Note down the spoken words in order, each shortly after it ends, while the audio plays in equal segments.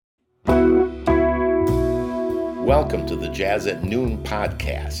welcome to the Jazz at Noon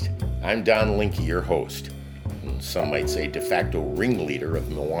podcast. I'm Don Linke, your host, and some might say de facto ringleader of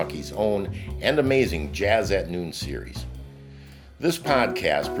Milwaukee's own and amazing Jazz at Noon series. This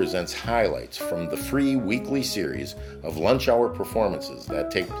podcast presents highlights from the free weekly series of lunch hour performances that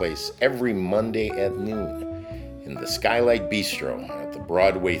take place every Monday at noon in the Skylight Bistro at the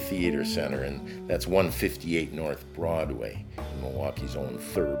Broadway Theater Center, and that's 158 North Broadway in Milwaukee's own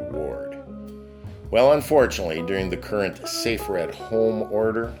 3rd Ward. Well, unfortunately, during the current Safer at Home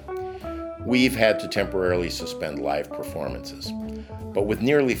order, we've had to temporarily suspend live performances. But with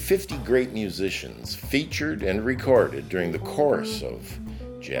nearly 50 great musicians featured and recorded during the course of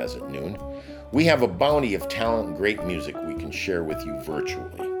Jazz at Noon, we have a bounty of talent and great music we can share with you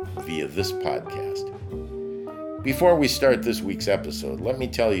virtually via this podcast. Before we start this week's episode, let me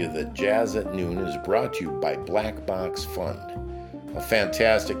tell you that Jazz at Noon is brought to you by Black Box Fund, a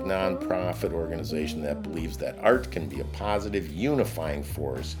fantastic nonprofit organization that believes that art can be a positive, unifying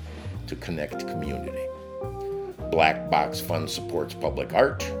force to connect community. Black Box Fund supports public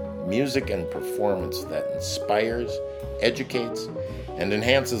art, music, and performance that inspires, educates, and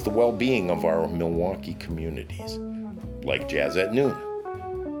enhances the well-being of our Milwaukee communities, like Jazz at Noon.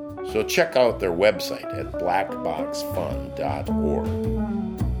 So check out their website at blackboxfund.org.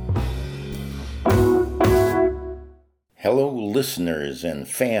 Hello, listeners and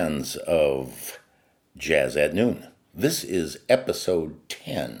fans of Jazz at Noon. This is episode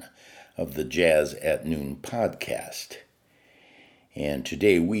 10 of the Jazz at Noon podcast. And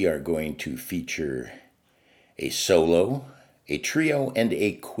today we are going to feature a solo, a trio, and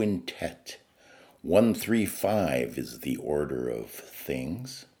a quintet. 1-3-5 is the order of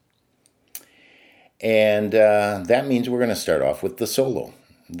things. And that means we're going to start off with the solo.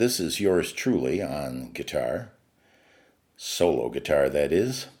 This is yours truly on guitar, solo guitar that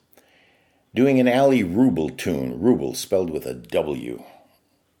is, doing an Allie Wrubel tune, Wrubel spelled with a W.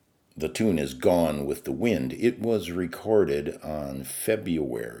 The tune is Gone with the Wind. It was recorded on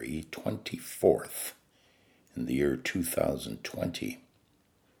February 24th in the year 2020.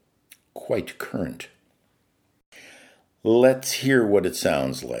 Quite current. Let's hear what it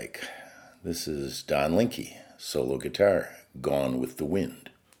sounds like. This is Don Linke, solo guitar, Gone with the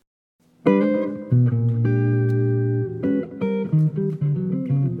Wind.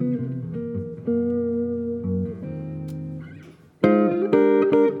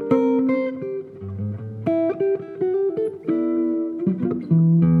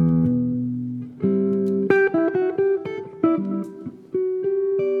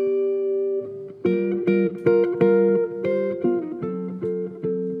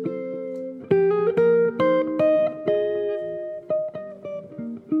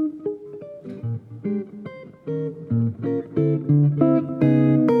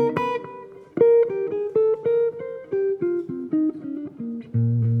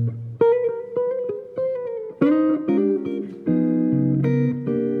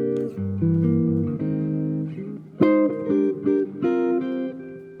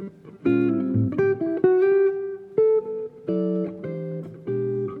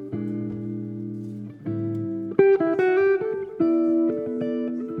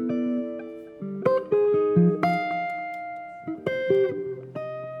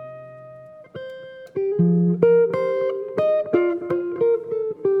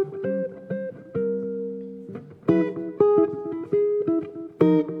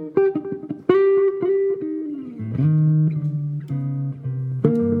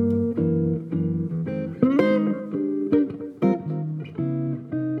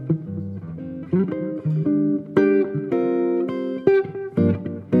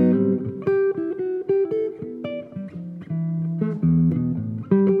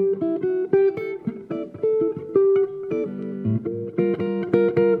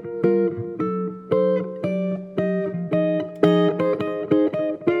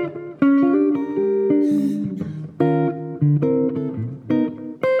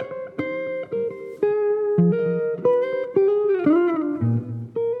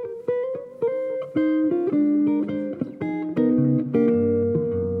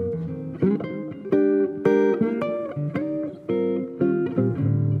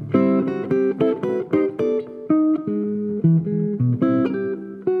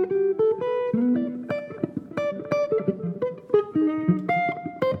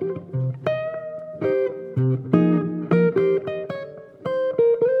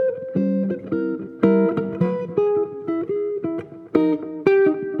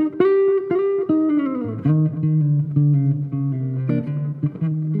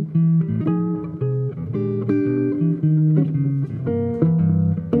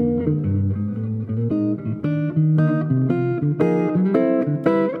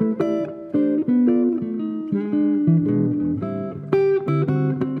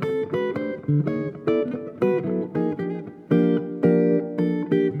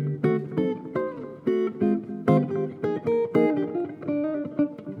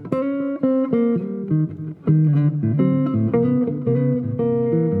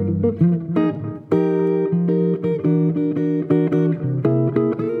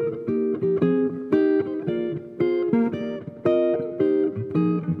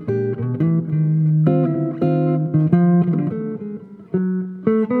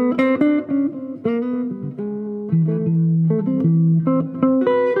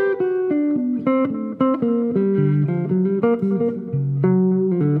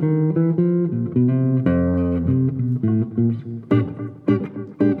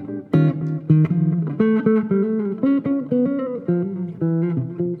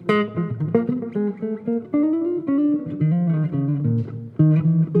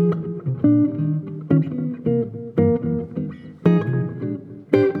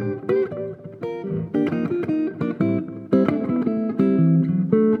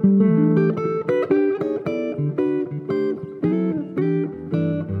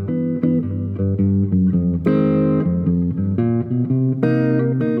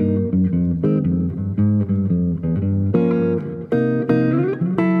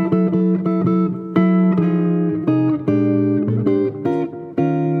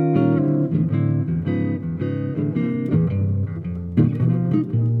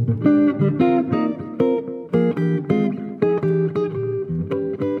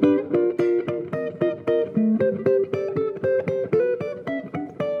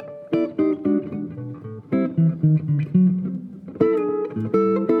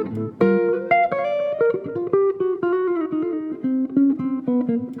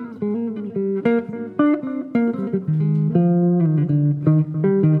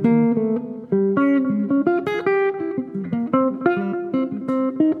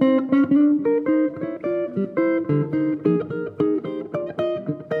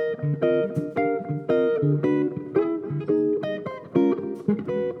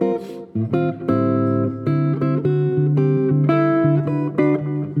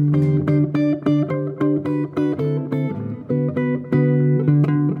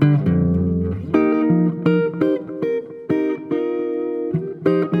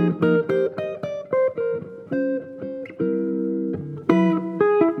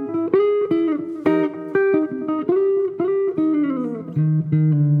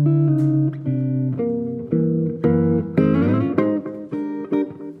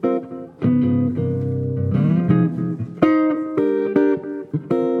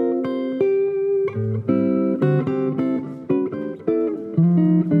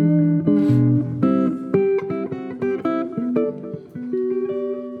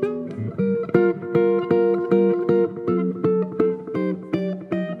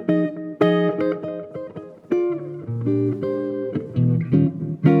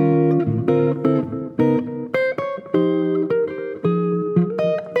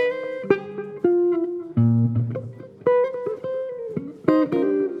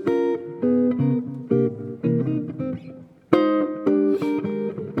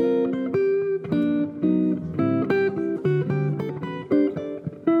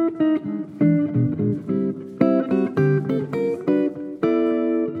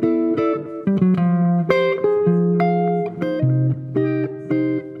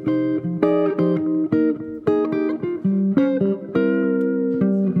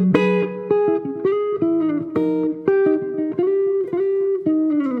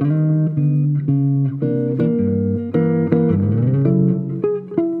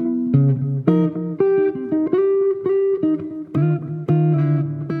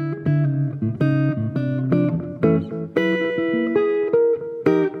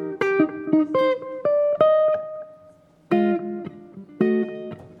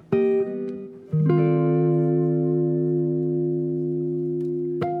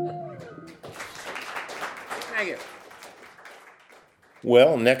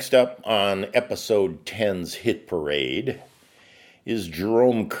 Well, next up on episode 10's Hit Parade is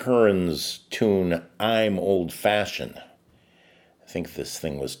Jerome Kern's tune, I'm Old Fashioned. I think this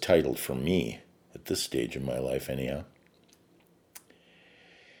thing was titled for me at this stage of my life, anyhow.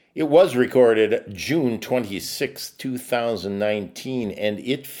 It was recorded June 26, 2019, and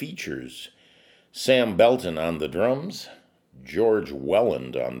it features Sam Belton on the drums, George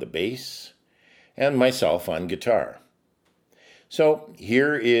Welland on the bass, and myself on guitar. So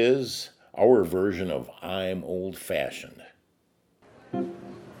here is our version of I'm Old Fashioned.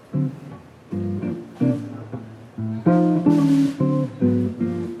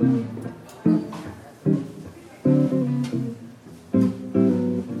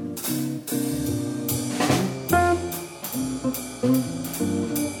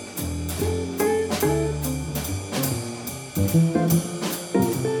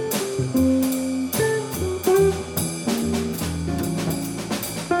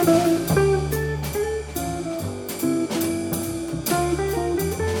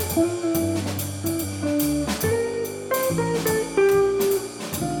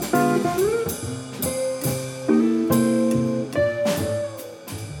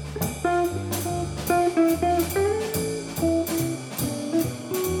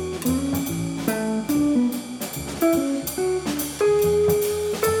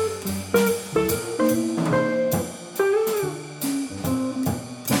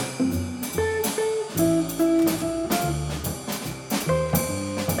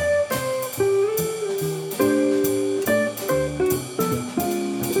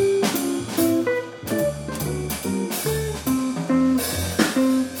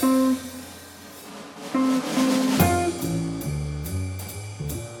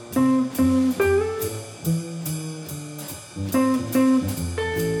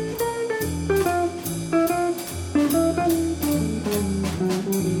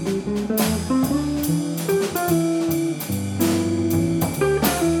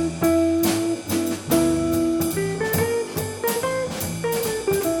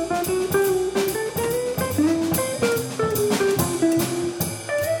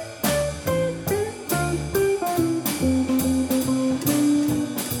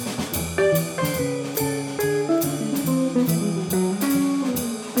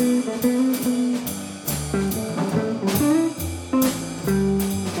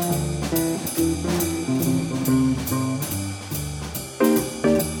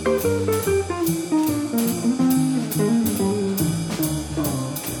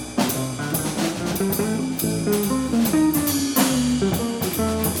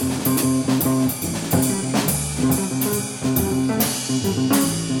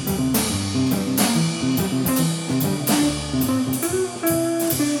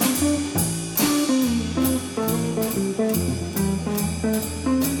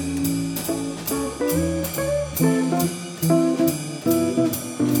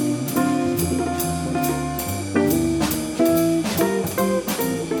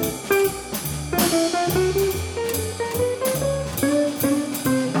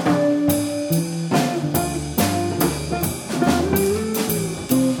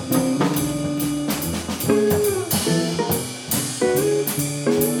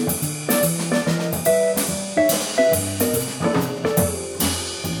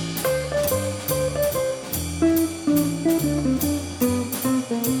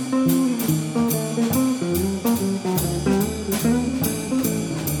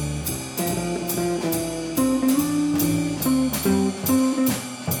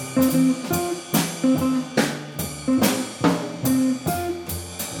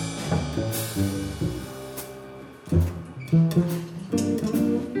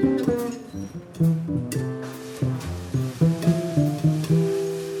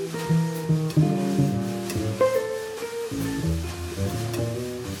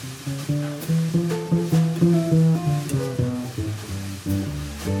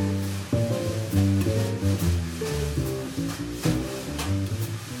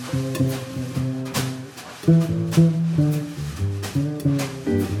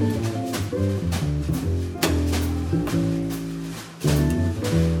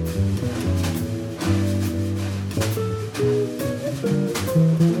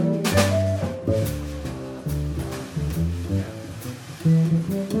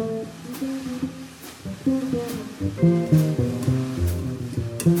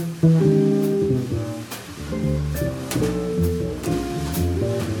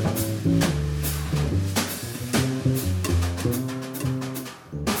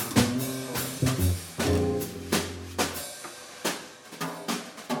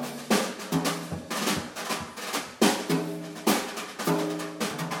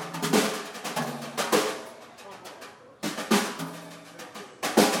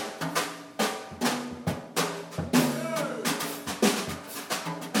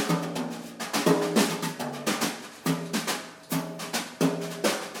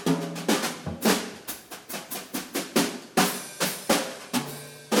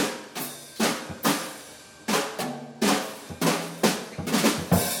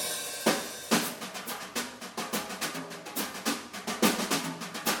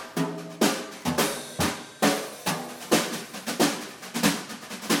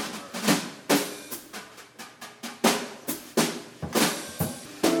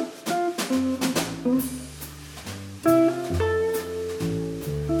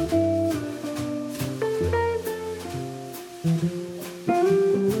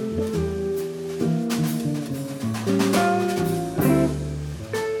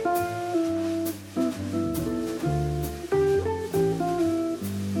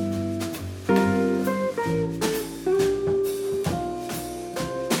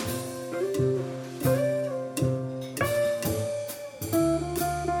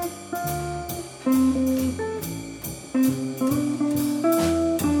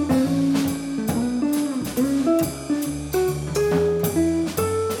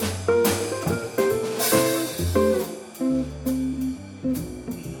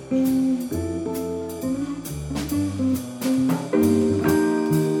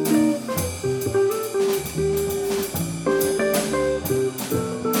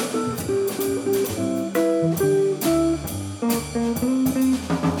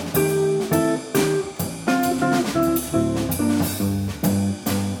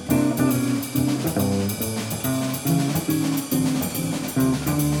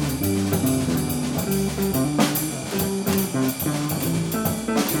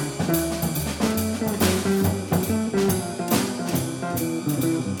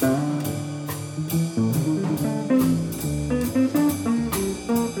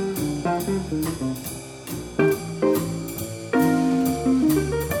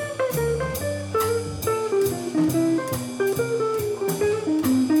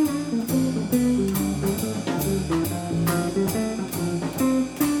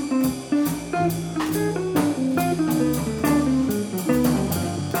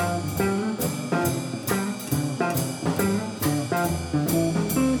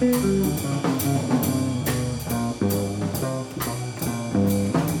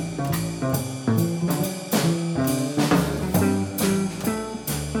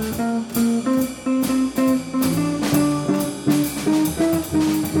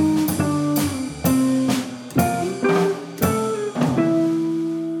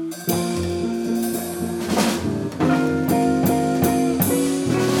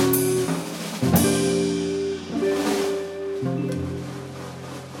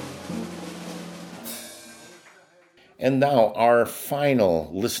 now our final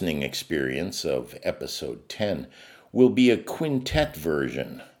listening experience of episode 10 will be a quintet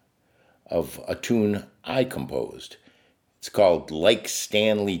version of a tune I composed. It's called Like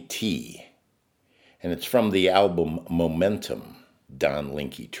Stanley T, and it's from the album Momentum, Don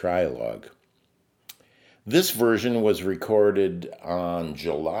Linke Trilogue. This version was recorded on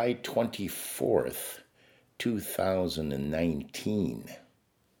July 24th, 2019.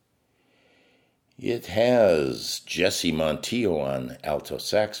 It has Jesse Montillo on alto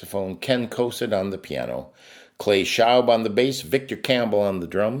saxophone, Ken Kosid on the piano, Clay Schaub on the bass, Victor Campbell on the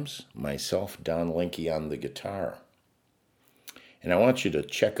drums, myself, Don Linke, on the guitar. And I want you to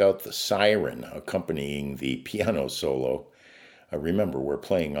check out the siren accompanying the piano solo. Remember, we're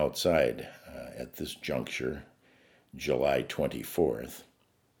playing outside at this juncture, July 24th.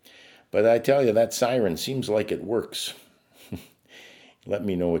 But I tell you, that siren seems like it works. Let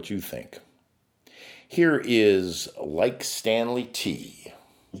me know what you think. Here is Like Stanley T.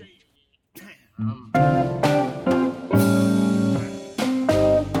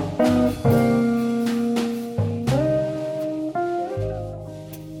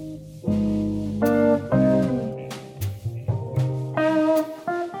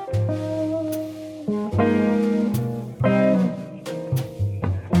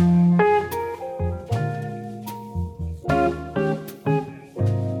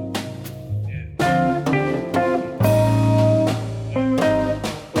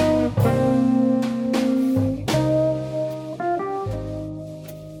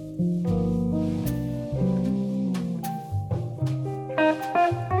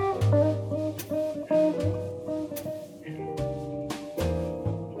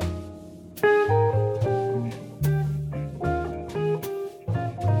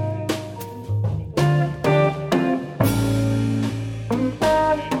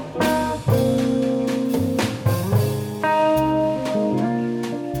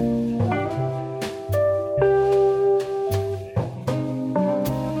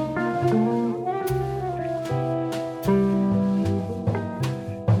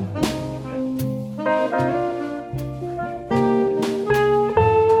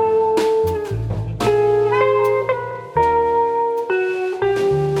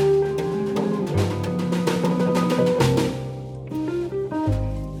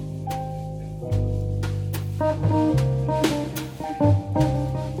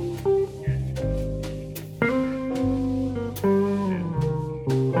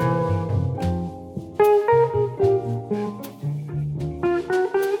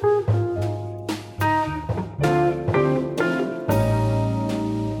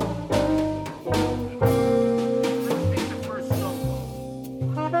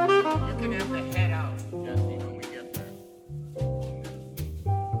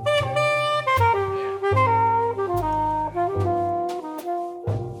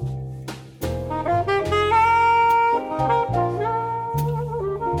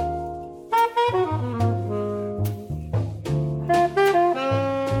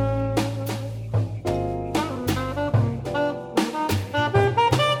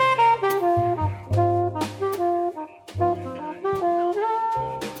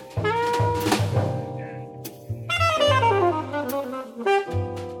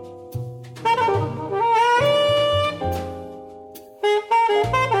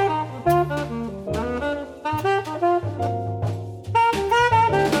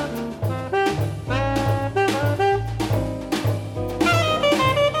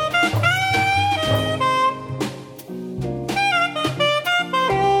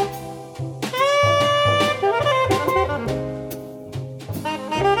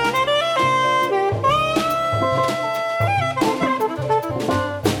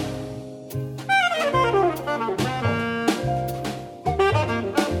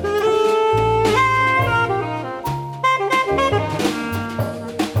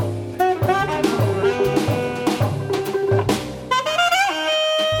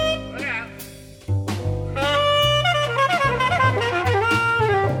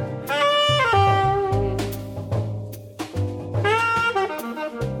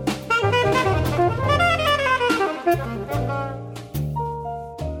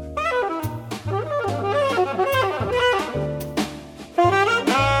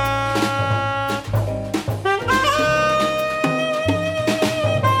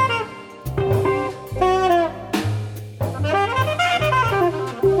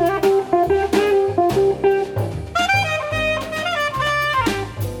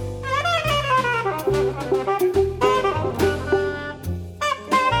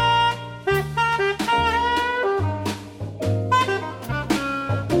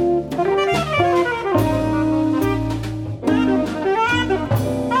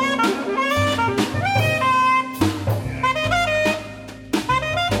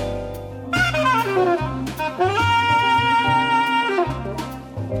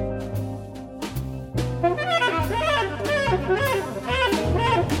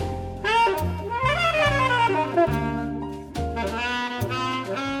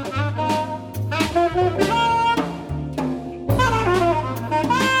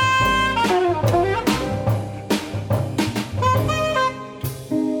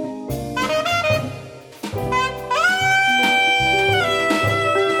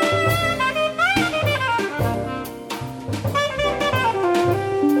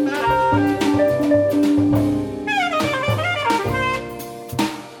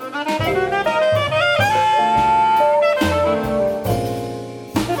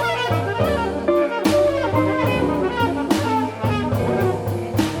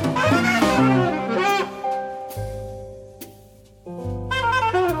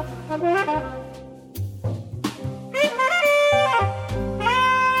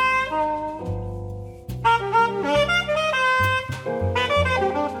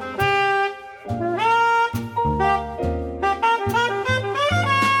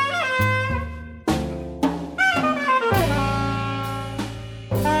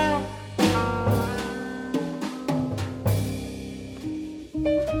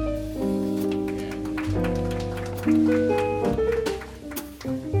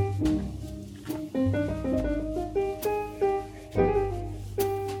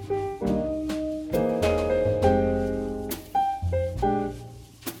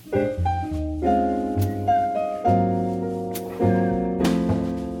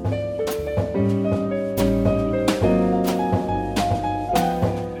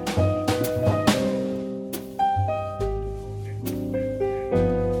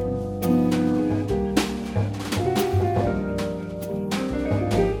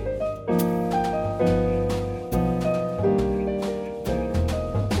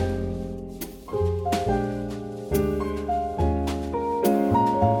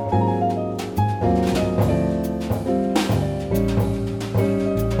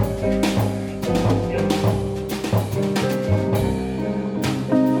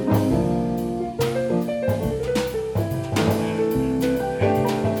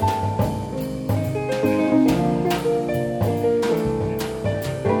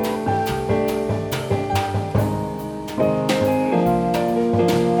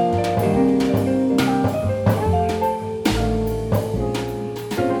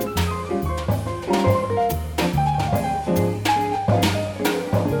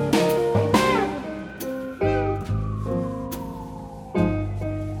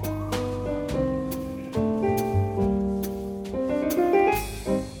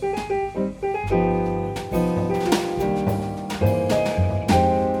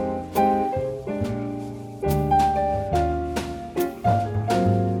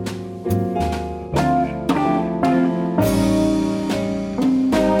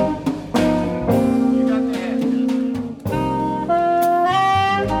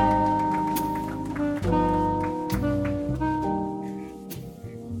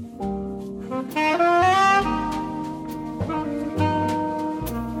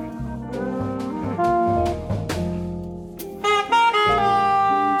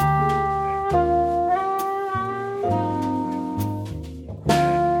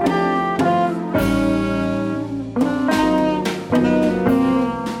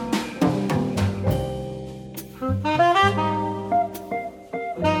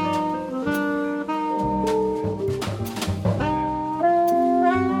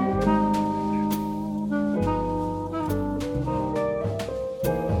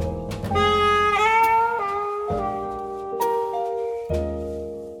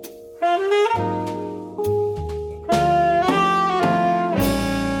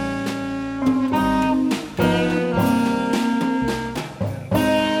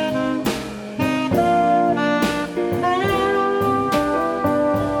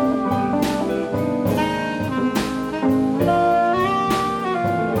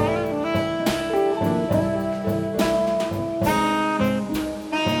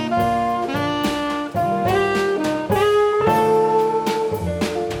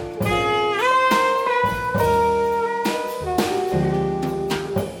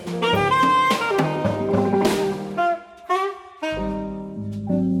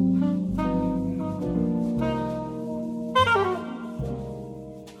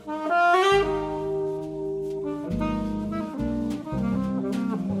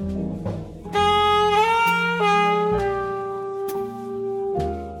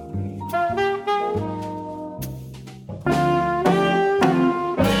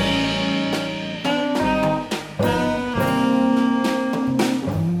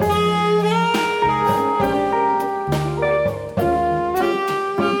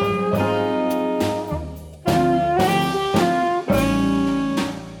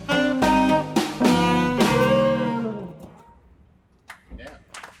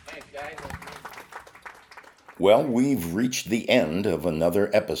 Well, we've reached the end of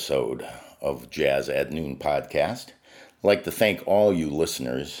another episode of Jazz at Noon podcast. I'd like to thank all you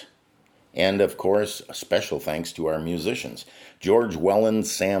listeners. And, of course, a special thanks to our musicians, George Welland,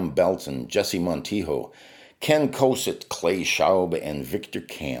 Sam Belton, Jesse Montijo, Ken Cosett, Clay Schaub, and Victor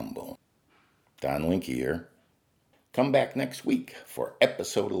Campbell. Don Linke here. Come back next week for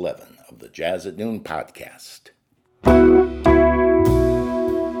episode 11 of the Jazz at Noon podcast.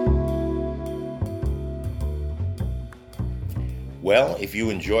 Well, if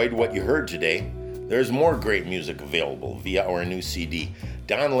you enjoyed what you heard today, there's more great music available via our new CD,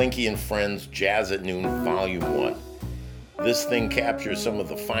 Don Linke and Friends Jazz at Noon Volume 1. This thing captures some of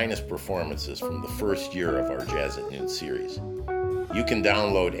the finest performances from the first year of our Jazz at Noon series. You can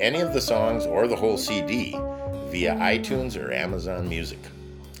download any of the songs or the whole CD via iTunes or Amazon Music.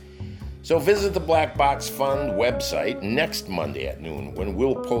 So visit the Black Box Fund website next Monday at noon when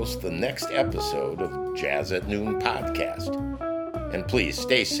we'll post the next episode of Jazz at Noon podcast. And please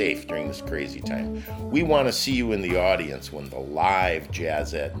stay safe during this crazy time. We want to see you in the audience when the live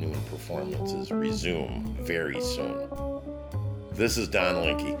Jazz at Noon performances resume very soon. This is Don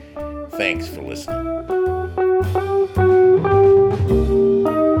Linke. Thanks for listening.